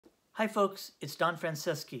Hi folks, it's Don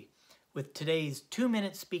Franceschi with today's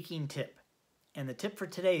 2-minute speaking tip. And the tip for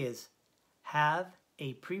today is, have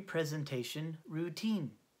a pre-presentation routine.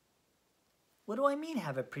 What do I mean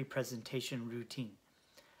have a pre-presentation routine?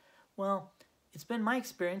 Well, it's been my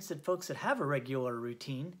experience that folks that have a regular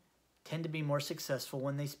routine tend to be more successful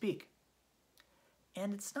when they speak.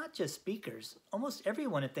 And it's not just speakers. Almost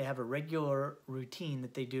everyone, if they have a regular routine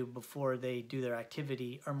that they do before they do their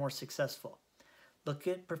activity, are more successful. Look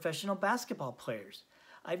at professional basketball players.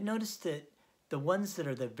 I've noticed that the ones that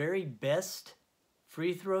are the very best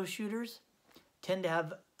free throw shooters tend to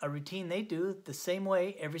have a routine they do the same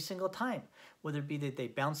way every single time. Whether it be that they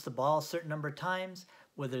bounce the ball a certain number of times,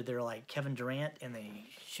 whether they're like Kevin Durant and they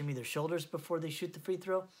shimmy their shoulders before they shoot the free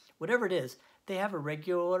throw, whatever it is, they have a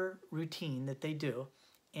regular routine that they do,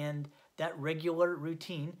 and that regular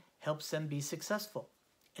routine helps them be successful.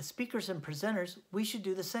 As speakers and presenters, we should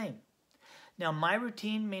do the same. Now, my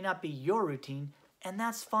routine may not be your routine, and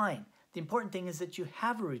that's fine. The important thing is that you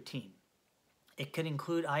have a routine. It could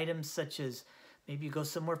include items such as maybe you go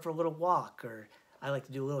somewhere for a little walk, or I like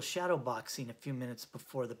to do a little shadow boxing a few minutes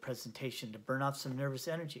before the presentation to burn off some nervous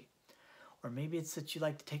energy. Or maybe it's that you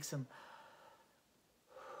like to take some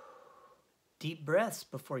deep breaths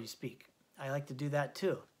before you speak. I like to do that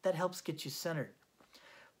too. That helps get you centered.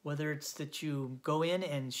 Whether it's that you go in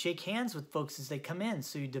and shake hands with folks as they come in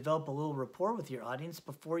so you develop a little rapport with your audience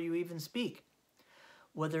before you even speak.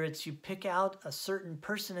 Whether it's you pick out a certain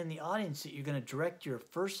person in the audience that you're going to direct your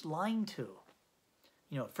first line to.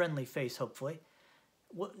 You know, a friendly face, hopefully.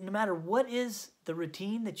 No matter what is the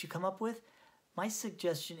routine that you come up with, my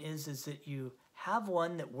suggestion is that you have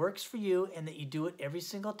one that works for you and that you do it every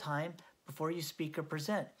single time before you speak or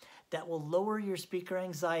present. That will lower your speaker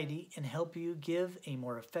anxiety and help you give a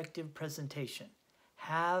more effective presentation.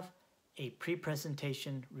 Have a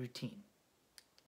pre-presentation routine.